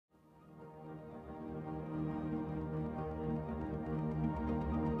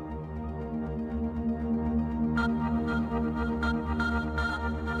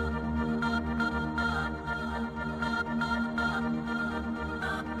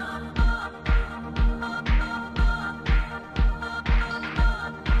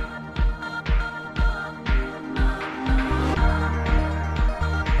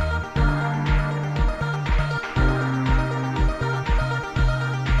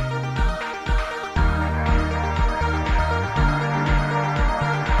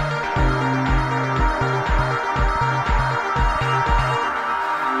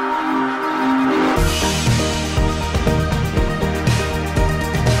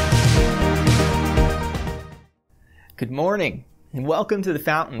Good morning and welcome to the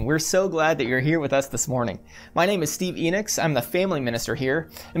Fountain. We're so glad that you're here with us this morning. My name is Steve Enix. I'm the family minister here.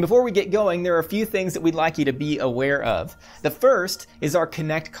 And before we get going, there are a few things that we'd like you to be aware of. The first is our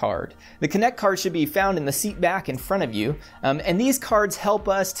Connect card. The Connect card should be found in the seat back in front of you. And these cards help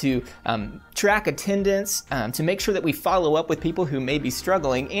us to track attendance, to make sure that we follow up with people who may be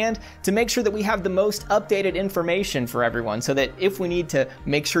struggling, and to make sure that we have the most updated information for everyone so that if we need to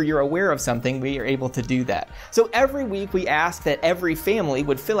make sure you're aware of something, we are able to do that. So every week we ask that every family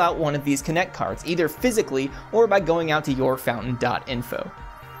would fill out one of these Connect cards, either physically or by going out to yourfountain.info.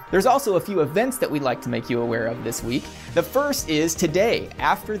 There's also a few events that we'd like to make you aware of this week. The first is today,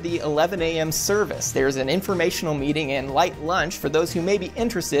 after the 11 a.m. service. There's an informational meeting and light lunch for those who may be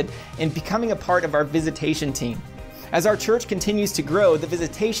interested in becoming a part of our visitation team. As our church continues to grow, the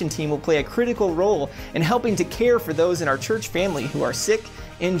visitation team will play a critical role in helping to care for those in our church family who are sick,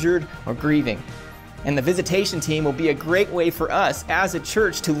 injured, or grieving. And the visitation team will be a great way for us as a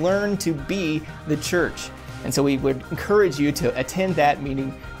church to learn to be the church. And so we would encourage you to attend that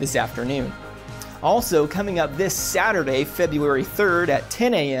meeting this afternoon. Also, coming up this Saturday, February 3rd at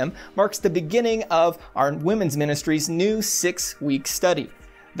 10 a.m. marks the beginning of our women's ministry's new 6-week study.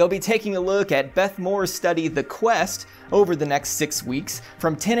 They'll be taking a look at Beth Moore's study, The Quest, over the next 6 weeks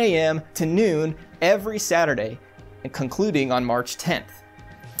from 10 a.m. to noon every Saturday, and concluding on March 10th.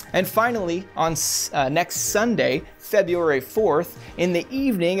 And finally, on next Sunday, February 4th, in the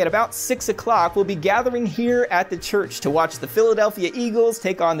evening at about 6 o'clock, we'll be gathering here at the church to watch the Philadelphia Eagles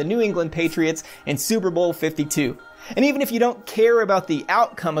take on the New England Patriots in Super Bowl 52. And even if you don't care about the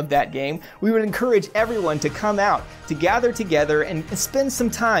outcome of that game, we would encourage everyone to come out, to gather together and spend some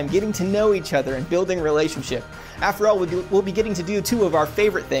time getting to know each other and building a relationship. After all, we'll be getting to do two of our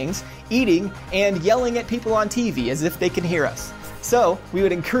favorite things, eating and yelling at people on TV as if they can hear us. So we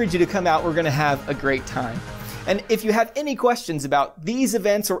would encourage you to come out. We're going to have a great time. And if you have any questions about these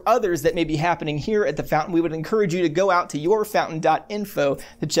events or others that may be happening here at the Fountain, we would encourage you to go out to yourfountain.info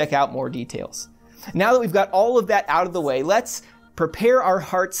to check out more details. Now that we've got all of that out of the way, let's prepare our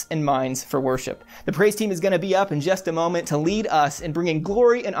hearts and minds for worship. The praise team is going to be up in just a moment to lead us in bringing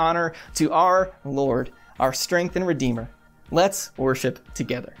glory and honor to our Lord, our strength and Redeemer. Let's worship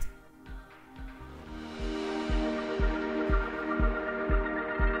together.